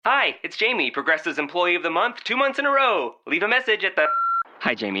Hi, it's Jamie, Progressive's Employee of the Month, 2 months in a row. Leave a message at the...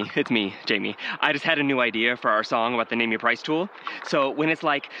 Hi, Jamie. It's me, Jamie. I just had a new idea for our song about the Name Your Price tool. So when it's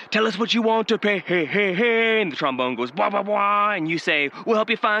like, tell us what you want to pay, hey, hey, hey, and the trombone goes, blah, blah, blah, and you say, we'll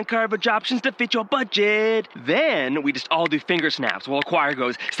help you find coverage options to fit your budget. Then we just all do finger snaps while a choir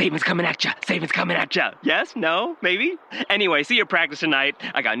goes, savings coming at ya, savings coming at ya. Yes? No? Maybe? Anyway, see you at practice tonight.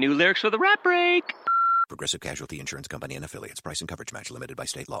 I got new lyrics for the rap break. Progressive Casualty Insurance Company and Affiliates. Price and coverage match limited by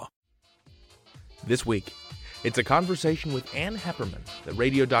state law. This week, it's a conversation with Ann Heppermann, the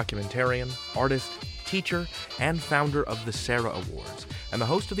radio documentarian, artist, teacher, and founder of the Sarah Awards, and the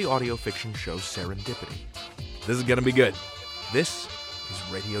host of the audio fiction show Serendipity. This is going to be good. This is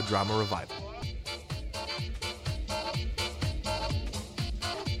Radio Drama Revival.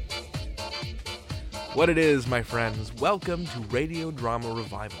 What it is, my friends, welcome to Radio Drama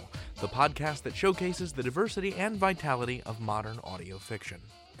Revival, the podcast that showcases the diversity and vitality of modern audio fiction.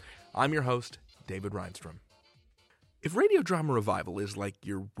 I'm your host, David Reinstrom. If Radio Drama Revival is like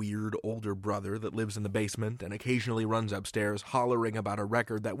your weird older brother that lives in the basement and occasionally runs upstairs hollering about a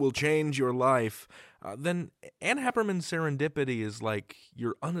record that will change your life, then Ann Heppermann's Serendipity is like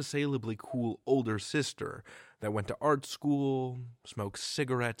your unassailably cool older sister that went to art school, smokes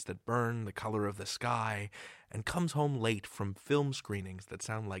cigarettes that burn the color of the sky, and comes home late from film screenings that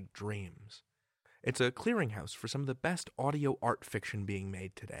sound like dreams. It's a clearinghouse for some of the best audio art fiction being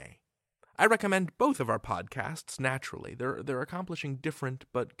made today. I recommend both of our podcasts, naturally. They're accomplishing different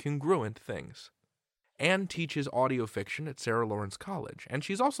but congruent things. Ann teaches audio fiction at Sarah Lawrence College, and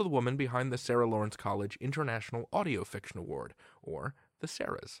she's also the woman behind the Sarah Lawrence College International Audio Fiction Award, or the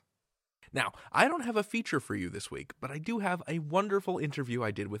Sarahs. Now, I don't have a feature for you this week, but I do have a wonderful interview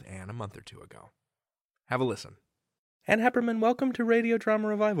I did with Ann a month or two ago. Have a listen. Ann Heppermann, welcome to Radio Drama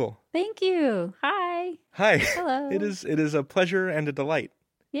Revival. Thank you. Hi. Hi. Hello. It is a pleasure and a delight.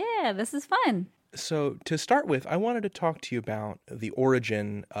 Yeah, this is fun. So, to start with, I wanted to talk to you about the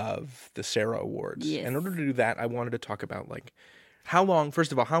origin of the Sarah Awards. Yes. In order to do that, I wanted to talk about, how long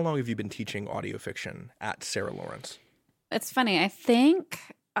have you been teaching audio fiction at Sarah Lawrence? It's funny. I think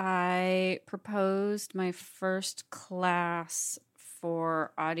I proposed my first class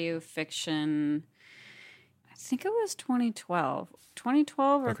for audio fiction, I think it was 2012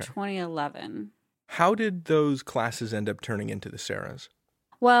 or Okay. 2011. How did those classes end up turning into the Sarahs?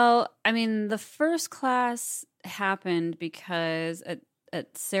 Well, I mean, the first class happened because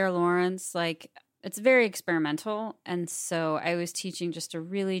at Sarah Lawrence, it's very experimental. And so I was teaching just a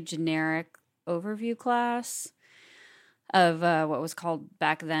really generic overview class of what was called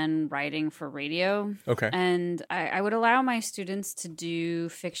back then writing for radio. Okay. And I would allow my students to do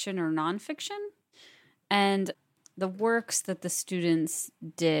fiction or nonfiction. And the works that the students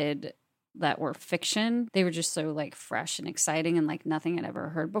did that were fiction, they were just so fresh and exciting and nothing I'd ever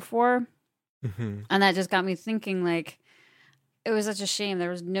heard before. Mm-hmm. And that just got me thinking it was such a shame. There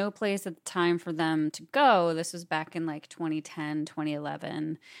was no place at the time for them to go. This was back in 2010,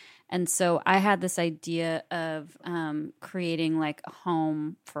 2011. And so I had this idea of creating a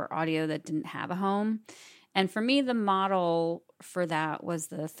home for audio that didn't have a home. And for me, the model for that was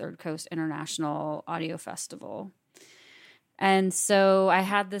the Third Coast International Audio Festival. And so I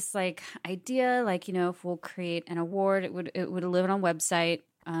had this idea, if we'll create an award, it would live on a website.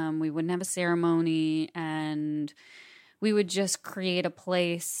 We wouldn't have a ceremony, and we would just create a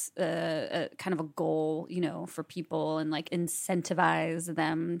place, a kind of a goal, for people, and incentivize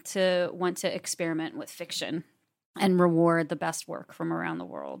them to want to experiment with fiction and reward the best work from around the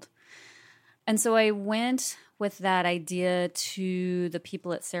world. And so I went with that idea to the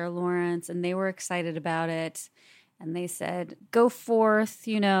people at Sarah Lawrence, and they were excited about it. And they said, go forth,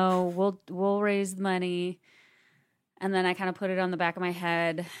 we'll raise the money. And then I kind of put it on the back of my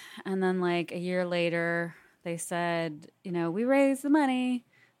head. And then a year later, they said, we raised the money.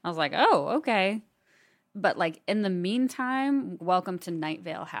 I was like, oh, okay. But in the meantime, Welcome to Night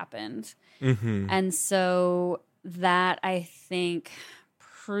Vale happened. Mm-hmm. And so that, I think,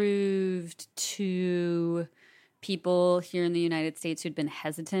 proved to people here in the United States who'd been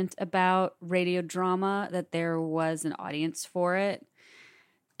hesitant about radio drama that there was an audience for it.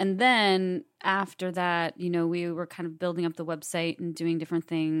 And then after that, we were kind of building up the website and doing different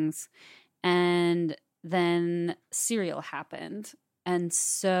things. And then Serial happened. And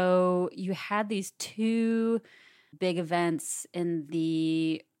so you had these two big events in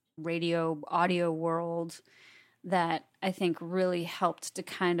the radio audio world that I think really helped to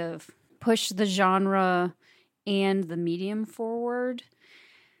kind of push the genre and the medium forward.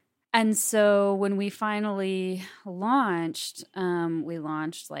 And so when we finally launched, we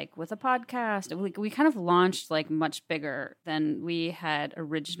launched like with a podcast. We kind of launched like much bigger than we had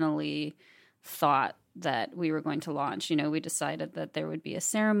originally thought that we were going to launch. You know, we decided that there would be a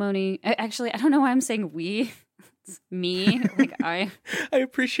ceremony. Actually, I don't know why I'm saying we. It's me. Like I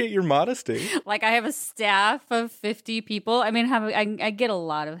appreciate your modesty. Like I have a staff of 50 people. I mean, I get a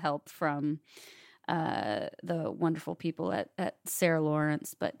lot of help from the wonderful people at Sarah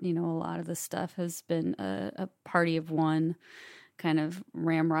Lawrence, but you know, a lot of the stuff has been a party of one, kind of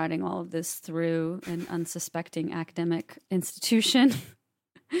ramrodding all of this through an unsuspecting academic institution.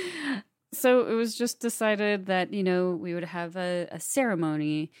 So it was just decided that, you know, we would have a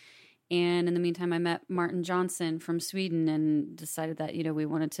ceremony. And in the meantime, I met Martin Johnson from Sweden and decided that, you know, we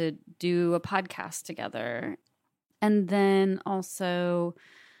wanted to do a podcast together. And then also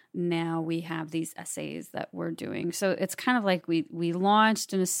now we have these essays that we're doing. So it's kind of like we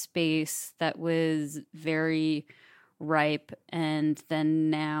launched in a space that was very ripe, and then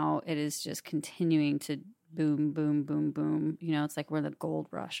now it is just continuing to boom, boom, boom, boom. You know, it's like we're the gold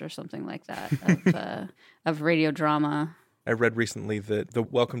rush or something like that of radio drama. I read recently that the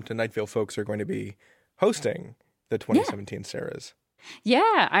Welcome to Night Vale folks are going to be hosting the 2017 Sarahs.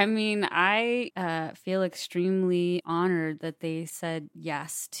 Yeah, I mean, I feel extremely honored that they said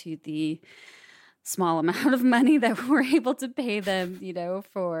yes to the small amount of money that we're able to pay them, you know,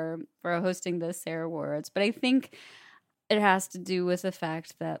 for hosting the Sarah Awards. But I think it has to do with the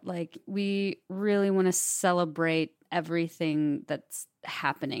fact that, like, we really want to celebrate everything that's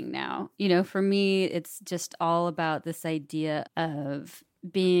happening now. You know, for me, it's just all about this idea of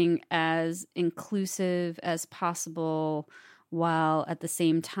being as inclusive as possible, while at the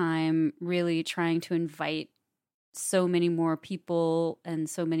same time really trying to invite so many more people and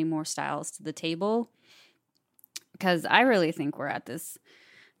so many more styles to the table. Because I really think we're at this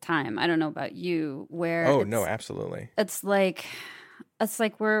time, I don't know about you, where no, absolutely. It's like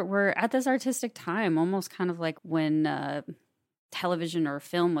we're at this artistic time, almost kind of like when television or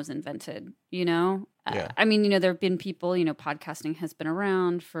film was invented, you know? Yeah. I mean, you know, there have been people, you know, podcasting has been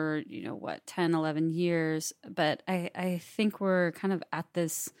around for, you know, 10, 11 years. But I think we're kind of at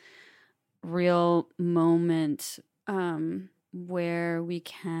this real moment where we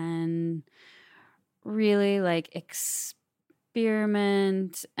can really like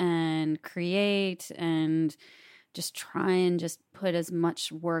experiment and create and just try and just put as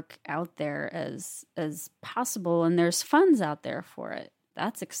much work out there as possible. And there's funds out there for it.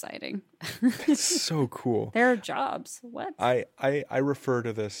 That's exciting. That's so cool. There are jobs. What? I refer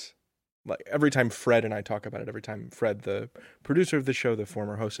to this, like, every time Fred and I talk about it, every time Fred, the producer of the show, the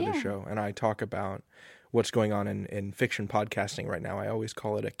former host of the show, and I talk about what's going on in fiction podcasting right now, I always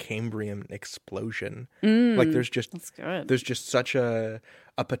call it a Cambrian explosion. Like there's just such a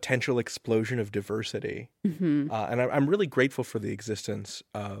potential explosion of diversity. Mm-hmm. And I'm really grateful for the existence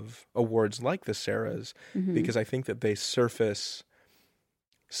of awards like the Sarahs, because I think that they surface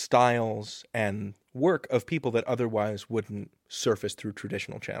styles and work of people that otherwise wouldn't surface through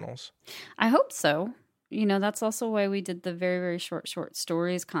traditional channels. I hope so. You know, that's also why we did the very, very short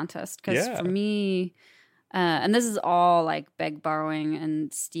stories contest. Because for me, and this is all like borrowing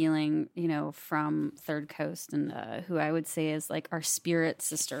and stealing, you know, from Third Coast, and who I would say is like our spirit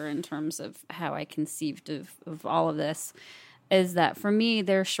sister in terms of how I conceived of all of this, is that for me,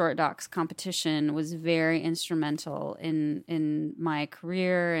 their short docs competition was very instrumental in my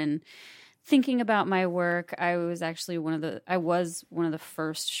career and thinking about my work. I was one of the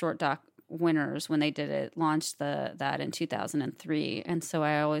first short doc winners when they did it, launched that in 2003. And so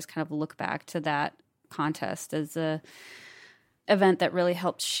I always kind of look back to that contest as a event that really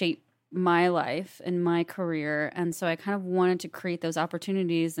helped shape my life and my career. And so I kind of wanted to create those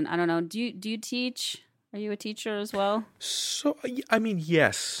opportunities. And I don't know, do you teach? Are you a teacher as well? So, I mean,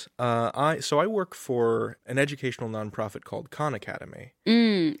 yes. I work for an educational nonprofit called Khan Academy.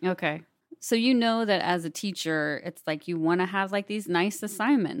 Okay. So you know that as a teacher, it's like you want to have like these nice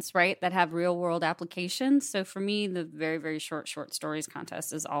assignments, right, that have real world applications. So for me, the very, very short stories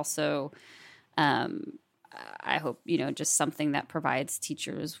contest is also, I hope, you know, just something that provides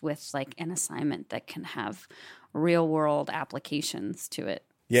teachers with like an assignment that can have real world applications to it.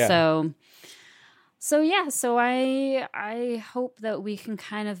 Yeah. So I hope that we can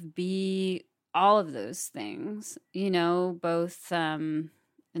kind of be all of those things, you know, both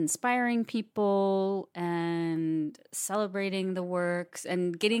inspiring people and celebrating the works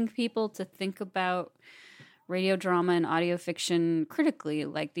and getting people to think about radio drama and audio fiction critically,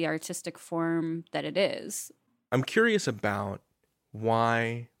 like the artistic form that it is. I'm curious about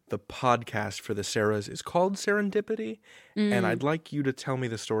why the podcast for the Sarahs is called Serendipity, and I'd like you to tell me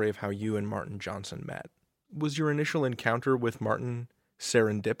the story of how you and Martin Johnson met. Was your initial encounter with Martin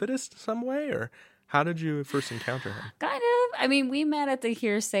serendipitous some way, or how did you first encounter him? Kind of. I mean, we met at the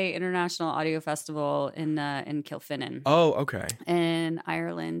Hearsay International Audio Festival in Kilfinnan. Oh, okay. In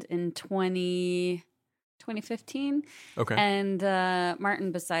Ireland in 2015. Okay. And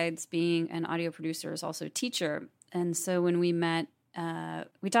Martin, besides being an audio producer, is also a teacher. And so when we met,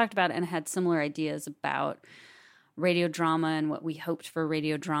 we talked about it and had similar ideas about radio drama and what we hoped for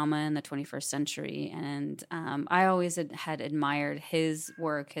radio drama in the 21st century. And I always had admired his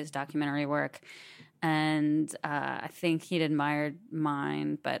work, his documentary work. And I think he'd admired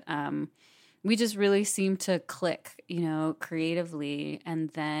mine. But we just really seemed to click, creatively. And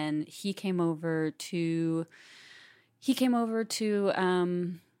then he came over to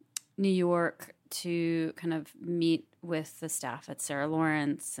New York to kind of meet with the staff at Sarah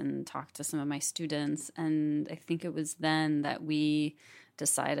Lawrence and talk to some of my students. And I think it was then that we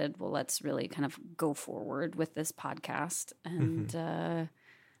decided, well, let's really kind of go forward with this podcast. And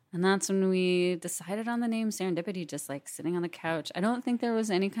that's when we decided on the name Serendipity, just like sitting on the couch. I don't think there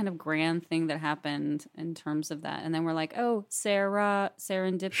was any kind of grand thing that happened in terms of that. And then we're like, oh, Sarah,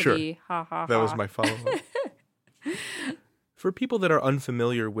 Serendipity, Sure. ha, ha, ha. That was my follow-up. For people that are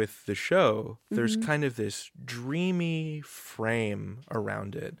unfamiliar with the show, there's kind of this dreamy frame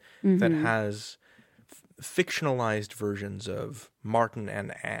around it that has fictionalized versions of Martin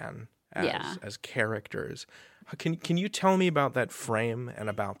and Anne as characters. Can you tell me about that frame and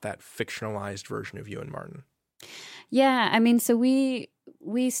about that fictionalized version of you and Martin? Yeah, I mean, so we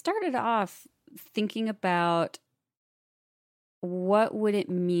started off thinking about what would it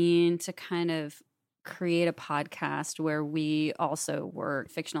mean to kind of create a podcast where we also were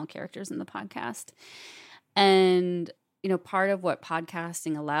fictional characters in the podcast. And, part of what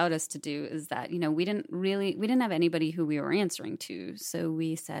podcasting allowed us to do is that, we didn't have anybody who we were answering to. So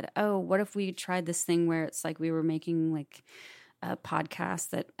we said, oh, what if we tried this thing where it's like we were making like a podcast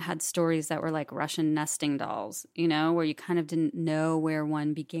that had stories that were like Russian nesting dolls, where you kind of didn't know where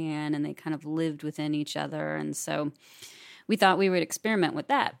one began and they kind of lived within each other. And so we thought we would experiment with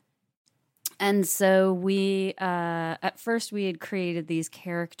that. And so we, at first we had created these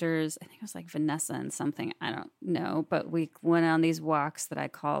characters, I think it was like Vanessa and something, I don't know, but we went on these walks that I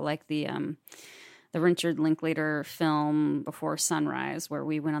call like the Richard Linklater film Before Sunrise, where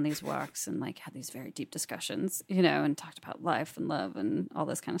we went on these walks and like had these very deep discussions, and talked about life and love and all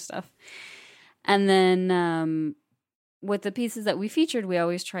this kind of stuff. And then with the pieces that we featured, we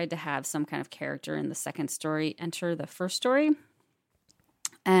always tried to have some kind of character in the second story enter the first story.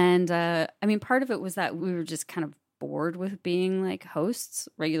 And, part of it was that we were just kind of bored with being like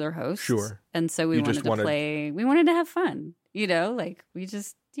regular hosts. Sure. And so we wanted to have fun, we wanted to have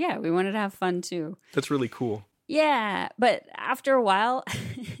fun too. That's really cool. Yeah. But after a while,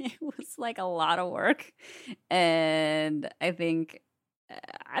 it was like a lot of work. And I think,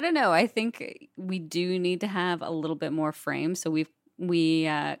 I think we do need to have a little bit more frame. So we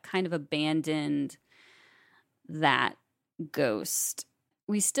kind of abandoned that ghost.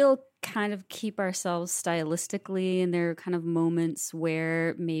 We still kind of keep ourselves stylistically, and there are kind of moments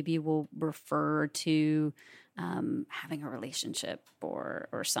where maybe we'll refer to having a relationship or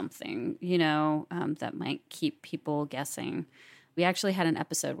something, that might keep people guessing. We actually had an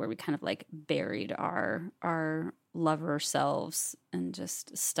episode where we kind of like buried our lover selves and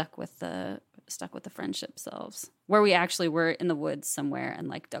just stuck with the friendship selves, where we actually were in the woods somewhere and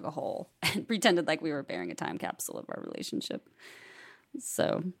like dug a hole and pretended like we were burying a time capsule of our relationship.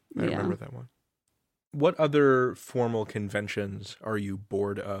 So, I remember that one. What other formal conventions are you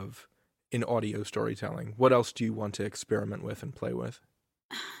bored of in audio storytelling? What else do you want to experiment with and play with?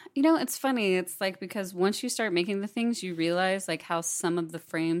 It's funny. It's like, because once you start making the things, you realize like how some of the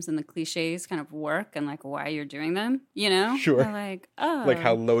frames and the cliches kind of work and like why you're doing them, Sure. You're like, oh. Like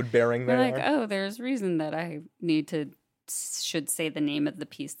how load-bearing they are? Like, oh, there's reason that I should say the name of the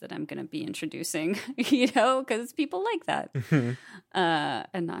piece that I'm going to be introducing, because people like that.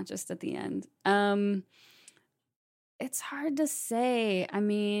 And not just at the end. It's hard to say. I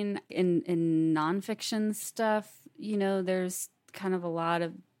mean, in nonfiction stuff, there's kind of a lot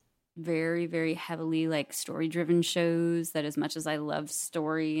of very, very heavily like story-driven shows that, as much as I love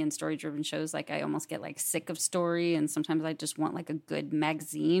story and story-driven shows, like I almost get like sick of story, and sometimes I just want like a good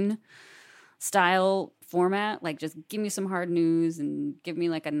magazine style format. Like, just give me some hard news and give me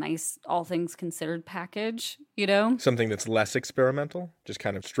like a nice all things considered package, Something that's less experimental, just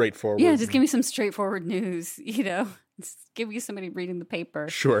kind of straightforward. Yeah, just give me some straightforward news, Just give me somebody reading the paper.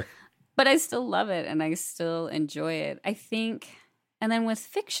 Sure. But I still love it and I still enjoy it. I think And then with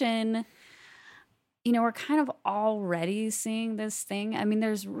fiction, you know, we're kind of already seeing this thing. I mean,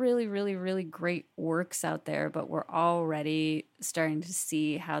 there's really, really, really great works out there, but we're already starting to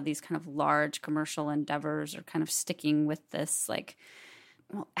see how these kind of large commercial endeavors are kind of sticking with this, like,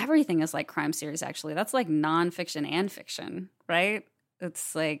 well, everything is like crime series, actually. That's like nonfiction and fiction, right?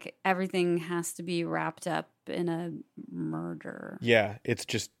 It's like everything has to be wrapped up in a murder. Yeah, it's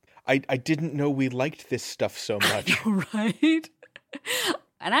just, I didn't know we liked this stuff so much. Right?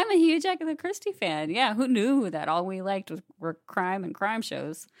 And I'm a huge Agatha Christie fan. Yeah, who knew that all we liked were crime and crime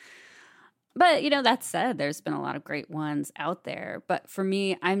shows? But, you know, that said, there's been a lot of great ones out there. But for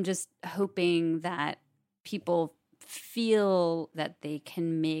me, I'm just hoping that people feel that they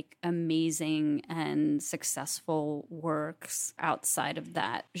can make amazing and successful works outside of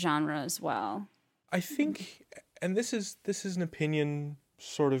that genre as well. I think, and this is an opinion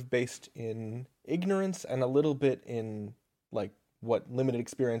sort of based in ignorance and a little bit in like what limited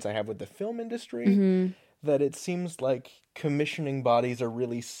experience I have with the film industry, that it seems like commissioning bodies are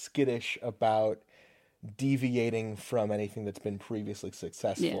really skittish about deviating from anything that's been previously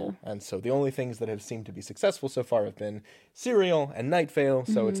successful. Yeah. And so the only things that have seemed to be successful so far have been Serial and Night Vale.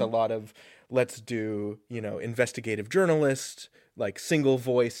 So it's a lot of, let's do, you know, investigative journalist, like single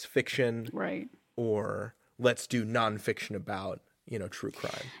voice fiction. Right. Or let's do nonfiction about, you know, true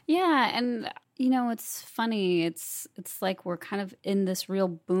crime. Yeah. And, you know, it's funny. It's like we're kind of in this real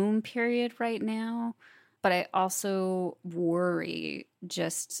boom period right now. But I also worry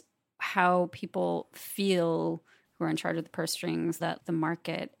just how people feel who are in charge of the purse strings, that the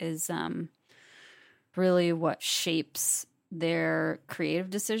market is really what shapes their creative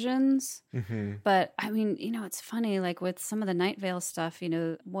decisions. But I mean, you know, it's funny, like with some of the Night Vale stuff, you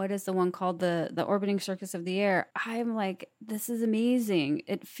know, what is the one called the Orbiting Circus of the Air? I'm like, this is amazing.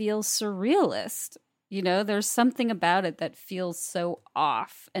 It feels surrealist. You know, there's something about it that feels so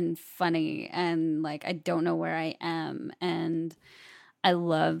off and funny, and like I don't know where I am. And I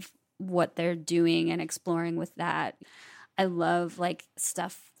love what they're doing and exploring with that. I love like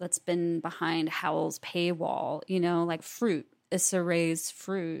stuff that's been behind Howl's paywall, you know, like Fruit, Issa Rae's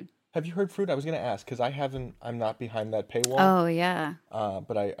Fruit. Have you heard Fruit? I was going to ask because I'm not behind that paywall. Oh, yeah.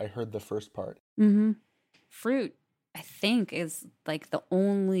 But I heard the first part. Fruit, I think, is like the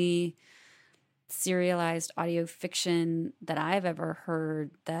only serialized audio fiction that I've ever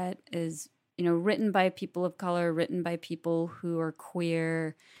heard that is, you know, written by people of color, written by people who are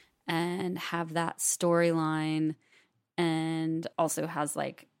queer and have that storyline, and also has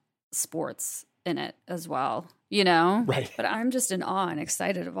like sports in it as well, you know? Right. But I'm just in awe and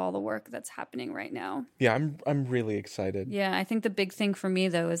excited of all the work that's happening right now. Yeah, I'm really excited. Yeah, I think the big thing for me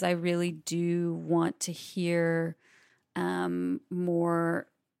though is I really do want to hear more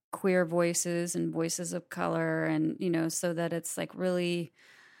queer voices and voices of color, and, you know, so that it's like really,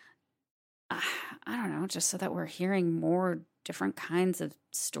 I don't know, just so that we're hearing more different kinds of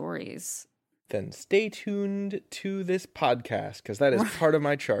stories. Then stay tuned to this podcast, because that is part of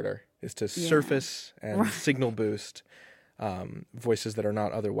my charter, is to surface and signal boost voices that are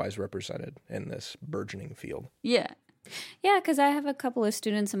not otherwise represented in this burgeoning field. Yeah, because I have a couple of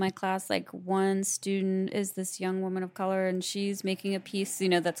students in my class. Like one student is this young woman of color, and she's making a piece, you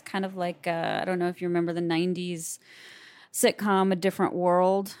know, that's kind of like, I don't know if you remember the 90s sitcom A Different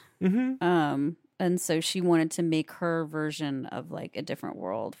World. And so she wanted to make her version of like A Different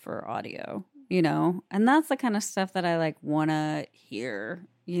World for audio, you know, and that's the kind of stuff that I like want to hear,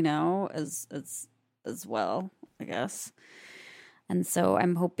 you know, as well, I guess. And so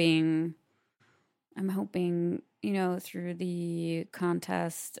I'm hoping, you know, through the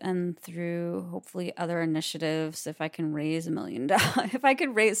contest and through hopefully other initiatives, if I can raise $1 million, if I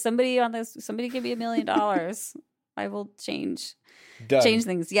could raise somebody give me $1 million, I will change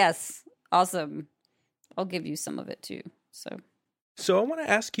things. Yes. Awesome. I'll give you some of it too. So I want to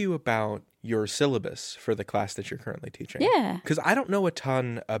ask you about your syllabus for the class that you're currently teaching. Yeah. Because I don't know a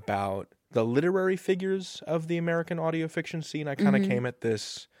ton about the literary figures of the American audio fiction scene. I kind of came at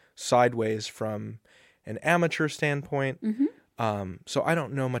this sideways from an amateur standpoint. So I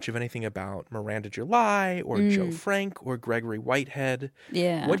don't know much of anything about Miranda July or Joe Frank or Gregory Whitehead.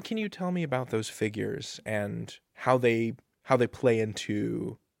 Yeah. What can you tell me about those figures and how they play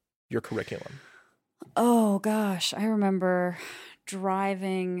into your curriculum? Oh gosh, I remember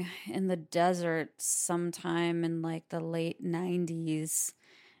driving in the desert sometime in like the late 90s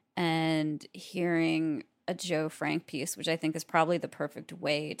and hearing a Joe Frank piece, which I think is probably the perfect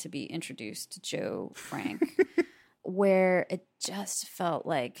way to be introduced to Joe Frank, where it just felt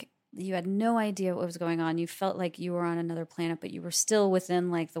like you had no idea what was going on. You felt like you were on another planet, but you were still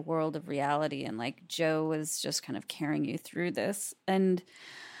within like the world of reality. And like Joe was just kind of carrying you through this. And,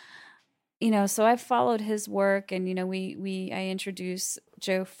 so I followed his work, and, I introduced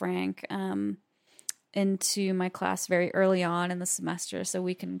Joe Frank, into my class very early on in the semester, so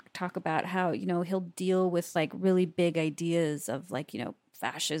we can talk about how he'll deal with like really big ideas of like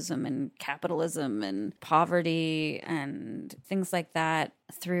fascism and capitalism and poverty and things like that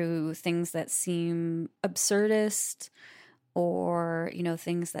through things that seem absurdist, or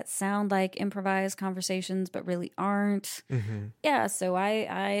things that sound like improvised conversations but really aren't. Yeah, so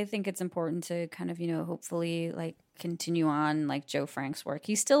I think it's important to kind of hopefully like continue on like Joe Frank's work.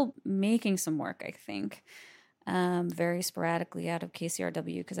 He's still making some work, I think, very sporadically out of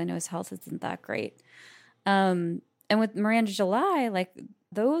KCRW, because I know his health isn't that great. And with Miranda July, like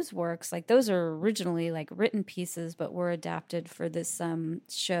those works, like those are originally like written pieces, but were adapted for this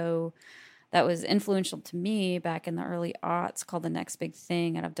show that was influential to me back in the early aughts, called The Next Big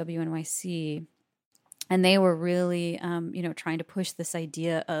Thing, out of WNYC. And they were really, trying to push this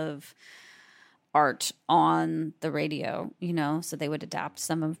idea of art on the radio, so they would adapt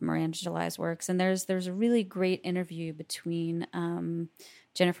some of Miranda July's works. And there's a really great interview between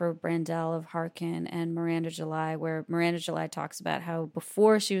Jennifer Brandel of Harkin and Miranda July, where Miranda July talks about how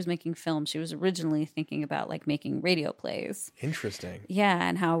before she was making film, she was originally thinking about like making radio plays. Interesting. Yeah,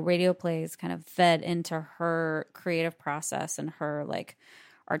 and how radio plays kind of fed into her creative process and her like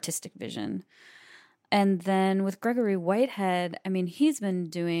artistic vision. And then with Gregory Whitehead, I mean, he's been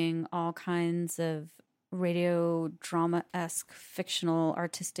doing all kinds of radio drama-esque fictional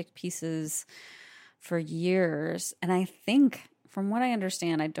artistic pieces for years. And I think, from what I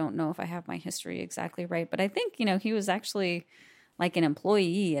understand, I don't know if I have my history exactly right, but I think, he was actually like an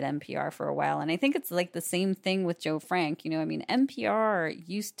employee at NPR for a while. And I think it's like the same thing with Joe Frank. I mean, NPR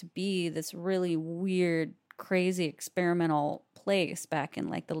used to be this really weird, crazy experimental place back in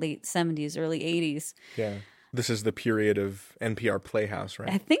like the late 70s, early 80s. Yeah. This is the period of NPR Playhouse, right?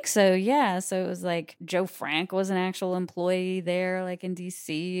 I think so, yeah. So it was like Joe Frank was an actual employee there, like in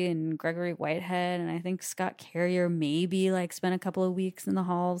DC, and Gregory Whitehead, and I think Scott Carrier maybe like spent a couple of weeks in the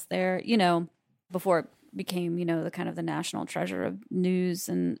halls there, before it became, the kind of the national treasure of news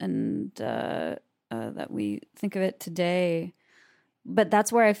and that we think of it today. But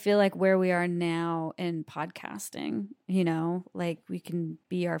that's where I feel like where we are now in podcasting, like we can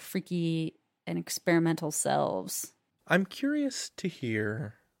be our freaky and experimental selves. I'm curious to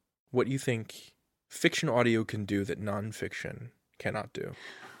hear what you think fiction audio can do that nonfiction cannot do.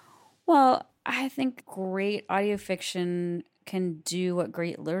 Well, I think great audio fiction can do what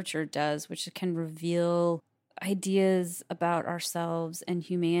great literature does, which can reveal ideas about ourselves and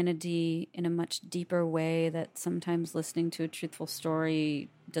humanity in a much deeper way that sometimes listening to a truthful story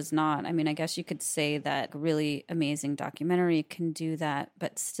does not. I mean, I guess you could say that a really amazing documentary can do that,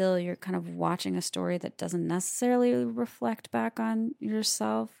 but still you're kind of watching a story that doesn't necessarily reflect back on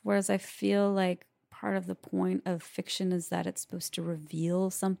yourself. Whereas I feel like part of the point of fiction is that it's supposed to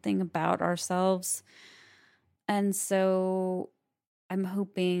reveal something about ourselves. And so I'm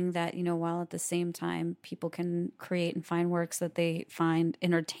hoping that, while at the same time people can create and find works that they find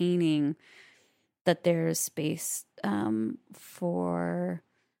entertaining, that there's space for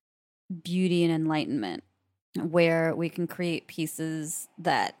beauty and enlightenment, where we can create pieces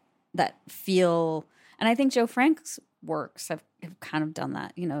that feel, and I think Joe Frank's works have kind of done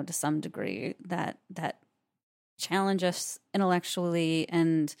that, to some degree, that challenge us intellectually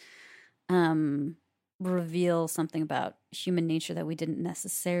and reveal something about human nature that we didn't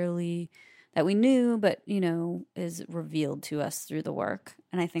necessarily, that we knew, but, is revealed to us through the work.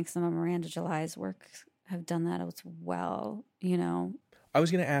 And I think some of Miranda July's works have done that as well, I was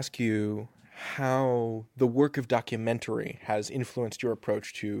going to ask you how the work of documentary has influenced your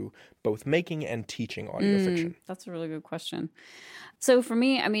approach to both making and teaching audio fiction. That's a really good question. So for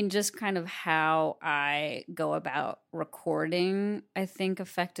me, I mean, just kind of how I go about recording, I think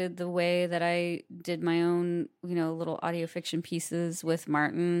affected the way that I did my own, little audio fiction pieces with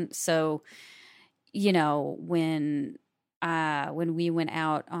Martin. So, when we went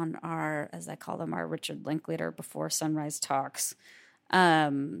out on our, as I call them, our Richard Linklater Before Sunrise talks,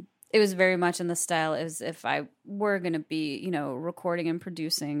 it was very much in the style as if I were going to be, recording and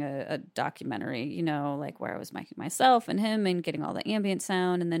producing a documentary, like where I was making myself and him and getting all the ambient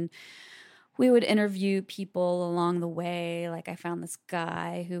sound. And then we would interview people along the way. Like I found this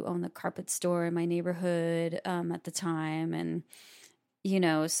guy who owned the carpet store in my neighborhood at the time. And,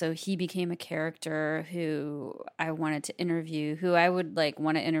 so he became a character who I wanted to interview, who I would like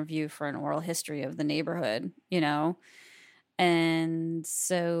want to interview for an oral history of the neighborhood, And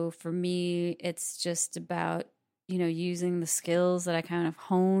so for me, it's just about, using the skills that I kind of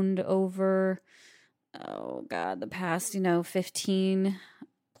honed over, the past, 15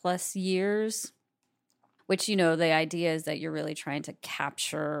 plus years, which, the idea is that you're really trying to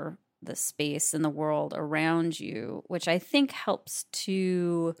capture the space in the world around you, which I think helps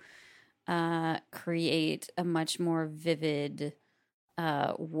to create a much more vivid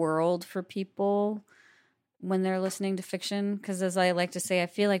world for people when they're listening to fiction. Because as I like to say, I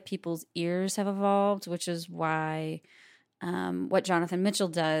feel like people's ears have evolved, which is why what Jonathan Mitchell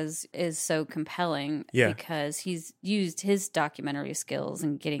does is so compelling. Yeah. Because he's used his documentary skills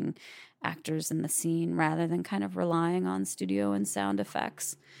in getting actors in the scene rather than kind of relying on studio and sound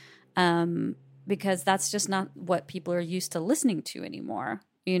effects. Because that's just not what people are used to listening to anymore.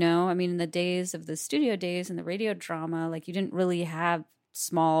 In the days of the studio days and the radio drama, like you didn't really have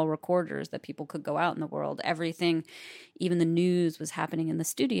small recorders that people could go out in the world. Everything, even the news, was happening in the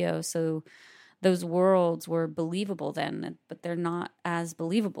studio. So those worlds were believable then, but they're not as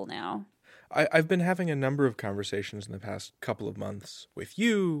believable now. I've been having a number of conversations in the past couple of months with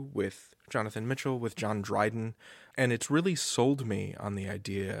you, with Jonathan Mitchell, with John Dryden, and it's really sold me on the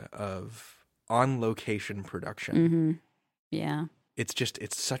idea of on-location production. Mm-hmm. Yeah.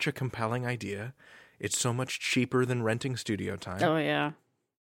 It's such a compelling idea. It's so much cheaper than renting studio time. Oh, yeah.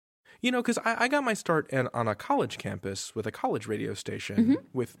 Because I got my start on a college campus with a college radio station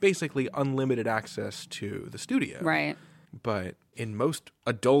with basically unlimited access to the studio. Right. But in most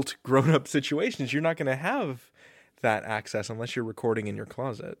adult grown-up situations, you're not going to have that access unless you're recording in your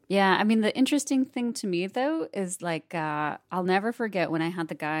closet. Yeah. The interesting thing to me, though, is like I'll never forget when I had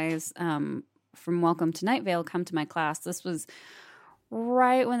the guys from Welcome to Night Vale come to my class. This was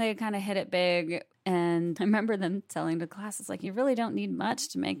right when they kind of hit it big. And I remember them telling the class, it's like, you really don't need much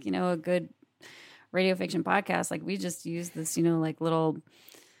to make, a good radio fiction podcast. Like, we just use this, like little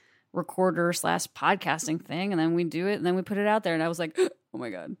recorder / podcasting thing, and then we do it, and then we put it out there. And I was like, oh my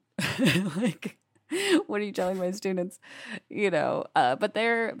God. Like, what are you telling my students? But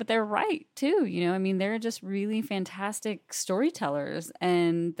they're right too. They're just really fantastic storytellers.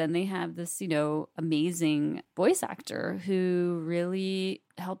 And then they have this, amazing voice actor who really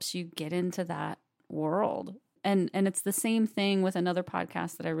helps you get into that world. And it's the same thing with another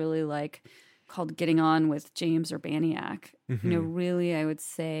podcast that I really like called Getting On with James Urbaniak. Mm-hmm. Really, I would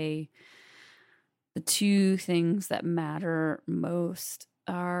say the two things that matter most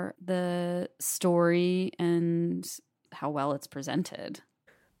are the story and how well it's presented.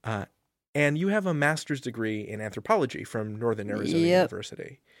 And you have a master's degree in anthropology from Northern Arizona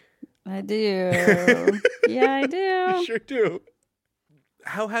University. I do. Yeah, I do. You sure do.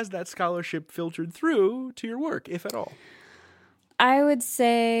 How has that scholarship filtered through to your work, if at all? I would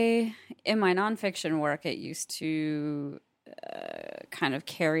say in my nonfiction work, it used to kind of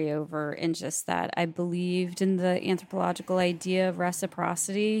carry over in just that I believed in the anthropological idea of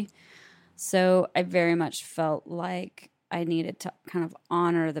reciprocity. So I very much felt like I needed to kind of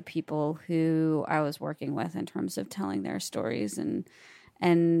honor the people who I was working with in terms of telling their stories and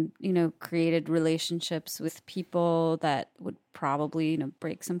created relationships with people that would probably,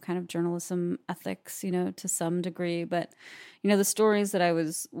 break some kind of journalism ethics, to some degree. But, the stories that I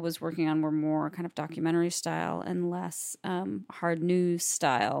was working on were more kind of documentary style and less hard news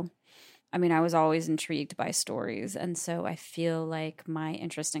style. I was always intrigued by stories. And so I feel like my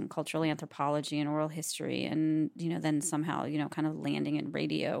interest in cultural anthropology and oral history and, then somehow, kind of landing in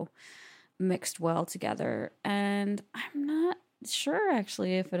radio mixed well together. And I'm not sure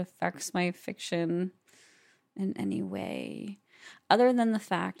actually if it affects my fiction in any way other than the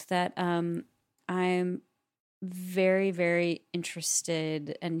fact that I'm very, very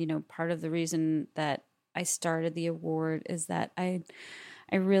interested, and part of the reason that I started the award is that I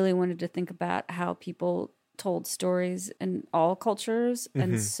really wanted to think about how people told stories in all cultures.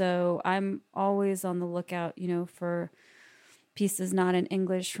 And so I'm always on the lookout for pieces not in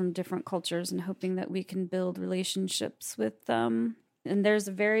English from different cultures and hoping that we can build relationships with them. And there's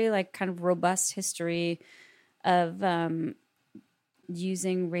a very kind of robust history of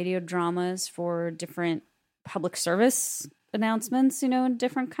using radio dramas for different public service announcements, in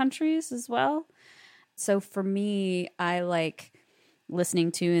different countries as well. So for me, I like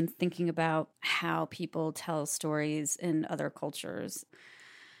listening to and thinking about how people tell stories in other cultures.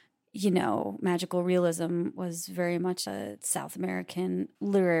 Magical realism was very much a South American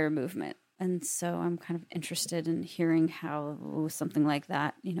literary movement. And so I'm kind of interested in hearing how something like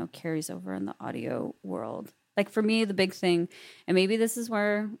that, carries over in the audio world. Like for me, the big thing, and maybe this is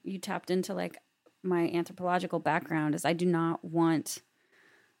where you tapped into my anthropological background, is I do not want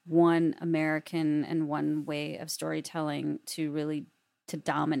one American and one way of storytelling to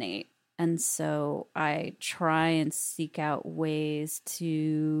dominate. And so I try and seek out ways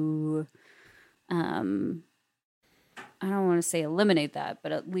to, I don't want to say eliminate that,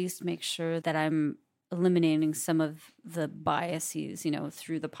 but at least make sure that I'm eliminating some of the biases,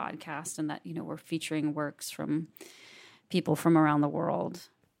 through the podcast, and that, we're featuring works from people from around the world.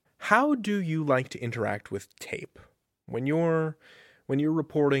 How do you like to interact with tape? When you're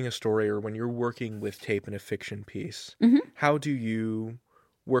reporting a story or when you're working with tape in a fiction piece, how do you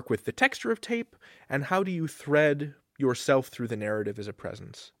work with the texture of tape, and how do you thread yourself through the narrative as a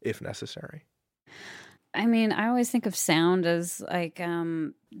presence, if necessary? I mean, I always think of sound as like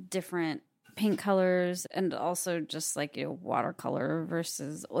different paint colors, and also just like, watercolor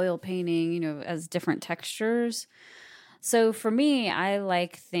versus oil painting, as different textures. So for me, I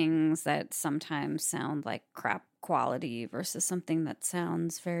like things that sometimes sound like crap quality versus something that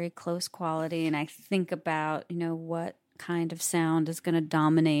sounds very close quality. And I think about, what kind of sound is going to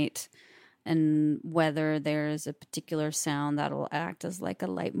dominate, and whether there's a particular sound that'll act as like a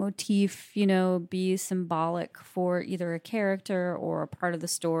leitmotif, be symbolic for either a character or a part of the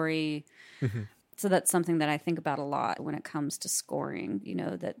story. Mm-hmm. So that's something that I think about a lot when it comes to scoring,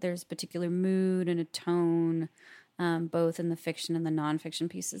 that there's a particular mood and a tone, both in the fiction and the nonfiction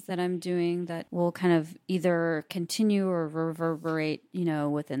pieces that I'm doing, that will kind of either continue or reverberate,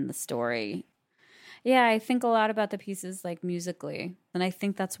 within the story. Yeah, I think a lot about the pieces like musically. And I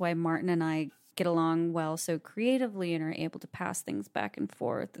think that's why Martin and I get along well so creatively and are able to pass things back and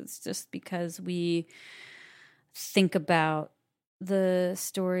forth. It's just because we think about the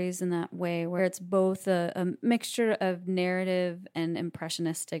stories in that way, where it's both a mixture of narrative and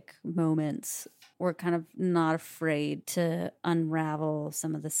impressionistic moments. We're kind of not afraid to unravel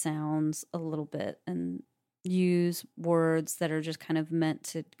some of the sounds a little bit and use words that are just kind of meant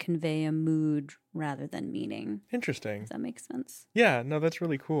to convey a mood rather than meaning. Interesting. Does that make sense? Yeah, no, that's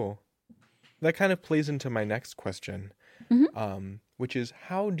really cool. That kind of plays into my next question, which is,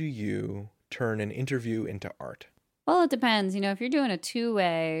 how do you turn an interview into art? Well, it depends. If you're doing a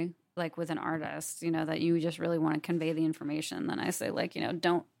two-way, like with an artist, that you just really want to convey the information, then I say, like,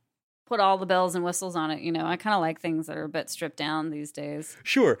 don't put all the bells and whistles on it. I kind of like things that are a bit stripped down these days.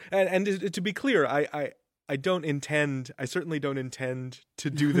 Sure. And to be clear, I certainly don't intend to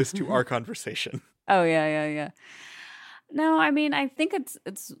do this to our conversation. Oh, yeah. No, I mean, I think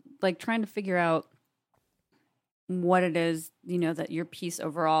it's like trying to figure out what it is, that your piece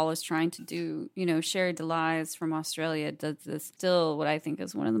overall is trying to do. Sherry DeLise from Australia does this, still what I think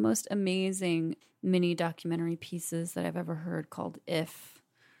is one of the most amazing mini documentary pieces that I've ever heard, called If,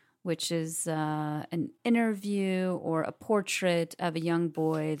 which is an interview or a portrait of a young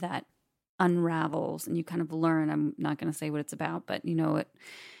boy that unravels, and you kind of learn. I'm not going to say what it's about, but it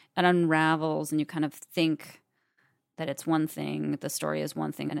unravels, and you kind of think that it's one thing, the story is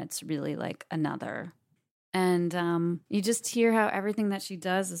one thing, and it's really like another. And you just hear how everything that she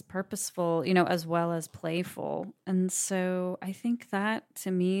does is purposeful, as well as playful. And so I think that,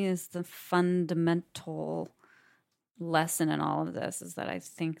 to me, is the fundamental lesson in all of this, is that I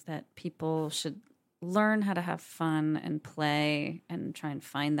think that people should learn how to have fun and play and try and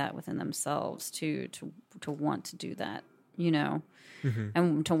find that within themselves to want to do that,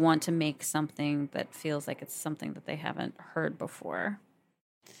 and to want to make something that feels like it's something that they haven't heard before.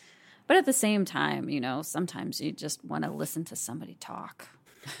 But at the same time, sometimes you just want to listen to somebody talk.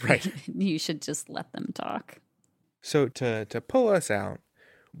 Right. You should just let them talk. So to pull us out,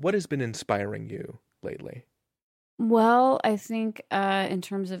 what has been inspiring you lately? Well, I think in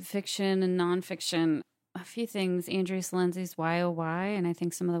terms of fiction and nonfiction, a few things. Andrea Salenzi's Y.O.Y., and I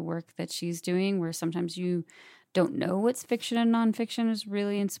think some of the work that she's doing, where sometimes you don't know what's fiction and nonfiction, has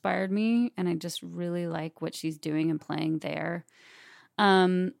really inspired me, and I just really like what she's doing and playing there.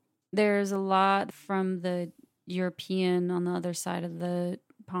 There's a lot from the European on the other side of the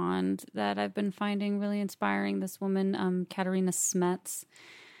pond that I've been finding really inspiring. This woman, Katarina Smets,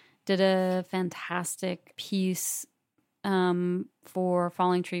 did a fantastic piece for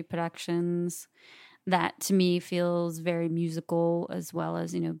Falling Tree Productions that, to me, feels very musical, as well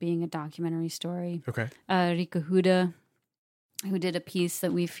as, being a documentary story. Okay. Rika Huda, who did a piece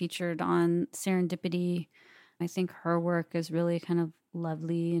that we featured on Serendipity. I think her work is really kind of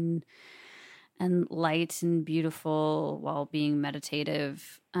lovely and light and beautiful while being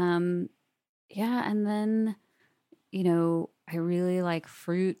meditative. And then, I really like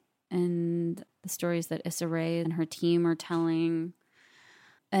Fruit and the stories that Issa Rae and her team are telling.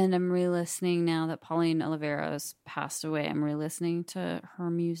 And I'm re-listening, now that Pauline Oliveira's passed away, I'm re-listening to her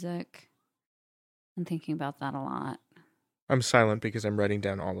music and thinking about that a lot. I'm silent because I'm writing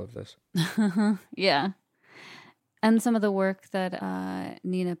down all of this. Yeah. And some of the work that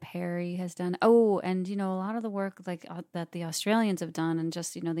Nina Perry has done. Oh, and, a lot of the work that the Australians have done, and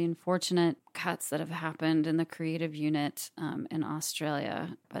just, the unfortunate cuts that have happened in the creative unit in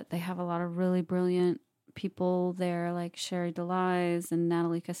Australia. But they have a lot of really brilliant people there, like Sherry DeLise and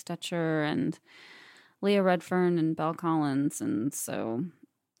Natalie Kostetcher and Leah Redfern and Belle Collins. And so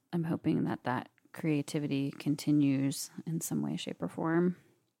I'm hoping that creativity continues in some way, shape, or form.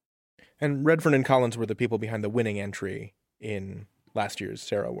 And Redfern and Collins were the people behind the winning entry in last year's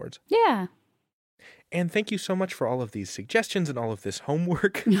Sarah Awards. Yeah. And thank you so much for all of these suggestions and all of this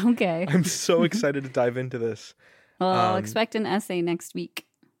homework. Okay. I'm so excited to dive into this. Well, I'll expect an essay next week.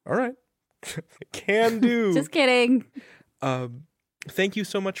 All right. Can do. Just kidding. Thank you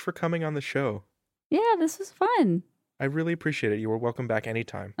so much for coming on the show. Yeah, this was fun. I really appreciate it. You are welcome back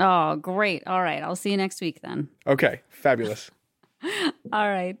anytime. Oh, great. All right. I'll see you next week then. Okay. Fabulous. All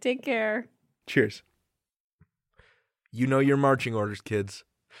right. Take care. Cheers. You know your marching orders, kids.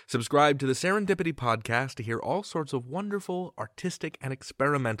 Subscribe to the Serendipity Podcast to hear all sorts of wonderful, artistic, and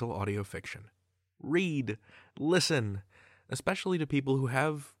experimental audio fiction. Read, listen, especially to people who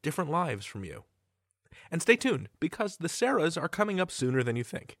have different lives from you. And stay tuned, because the Sarahs are coming up sooner than you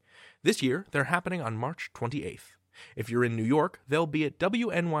think. This year, they're happening on March 28th. If you're in New York, they'll be at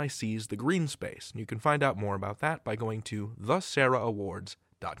WNYC's The Green Space, and you can find out more about that by going to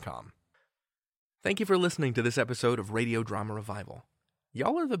thesaraawards.com. Thank you for listening to this episode of Radio Drama Revival.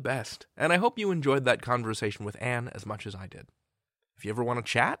 Y'all are the best, and I hope you enjoyed that conversation with Anne as much as I did. If you ever want to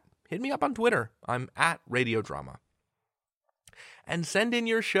chat, hit me up on Twitter. I'm @RadioDrama. And send in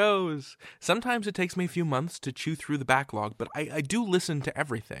your shows. Sometimes it takes me a few months to chew through the backlog, but I do listen to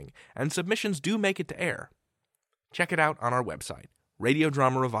everything, and submissions do make it to air. Check it out on our website,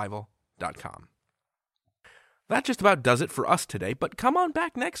 radiodramarevival.com. That just about does it for us today, but come on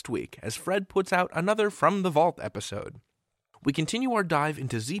back next week as Fred puts out another From the Vault episode. We continue our dive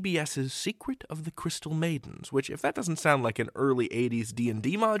into ZBS's Secret of the Crystal Maidens, which, if that doesn't sound like an early 80s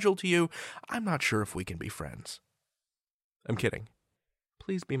D&D module to you, I'm not sure if we can be friends. I'm kidding.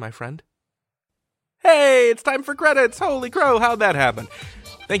 Please be my friend. Hey, it's time for credits! Holy crow, how'd that happen?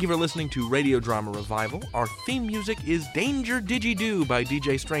 Thank you for listening to Radio Drama Revival. Our theme music is Danger Digi-Do by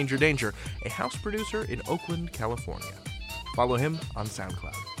DJ Stranger Danger, a house producer in Oakland, California. Follow him on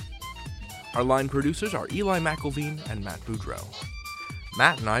SoundCloud. Our line producers are Eli McElveen and Matt Boudreau.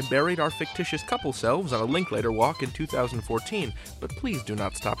 Matt and I buried our fictitious couple selves on a Linklater walk in 2014, but please do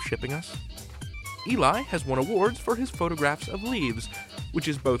not stop shipping us. Eli has won awards for his photographs of leaves, which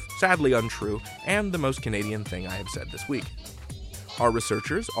is both sadly untrue and the most Canadian thing I have said this week. Our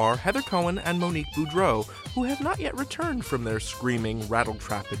researchers are Heather Cohen and Monique Boudreau, who have not yet returned from their screaming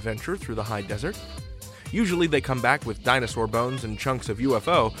rattletrap adventure through the high desert. Usually they come back with dinosaur bones and chunks of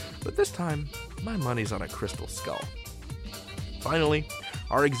UFO, but this time, my money's on a crystal skull. Finally,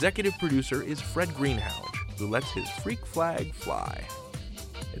 our executive producer is Fred Greenhalgh, who lets his freak flag fly.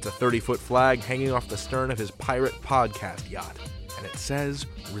 It's a 30-foot flag hanging off the stern of his pirate podcast yacht, and it says,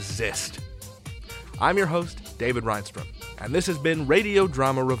 "Resist." I'm your host, David Reinstrom, and this has been Radio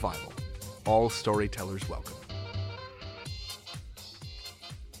Drama Revival. All storytellers welcome.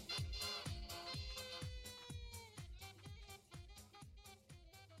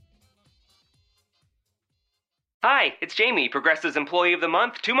 Hi, it's Jamie, Progressive's Employee of the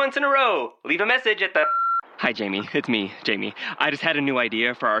Month, 2 months in a row. Leave a message at the... Hi, Jamie. It's me, Jamie. I just had a new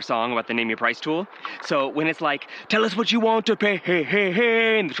idea for our song about the Name Your Price tool. So when it's like, tell us what you want to pay, hey, hey,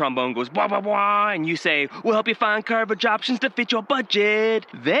 hey, and the trombone goes, blah, blah, blah, and you say, we'll help you find coverage options to fit your budget.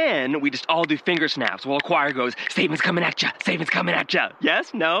 Then we just all do finger snaps while a choir goes, statements coming at ya, statements coming at ya.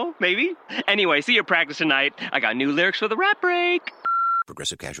 Yes? No? Maybe? Anyway, see you practice tonight. I got new lyrics for the rap break.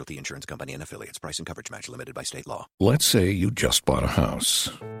 Progressive Casualty Insurance Company and Affiliates. Price and coverage match limited by state law. Let's say you just bought a house.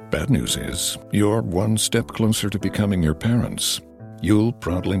 Bad news is, you're one step closer to becoming your parents. You'll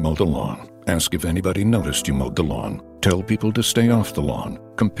proudly mow the lawn. Ask if anybody noticed you mowed the lawn. Tell people to stay off the lawn.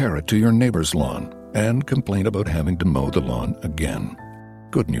 Compare it to your neighbor's lawn. And complain about having to mow the lawn again.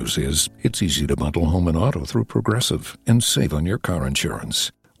 Good news is, it's easy to bundle home and auto through Progressive and save on your car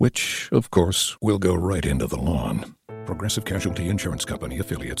insurance. Which, of course, will go right into the lawn. Progressive Casualty Insurance Company,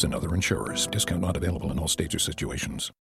 Affiliates, and other insurers. Discount not available in all states or situations.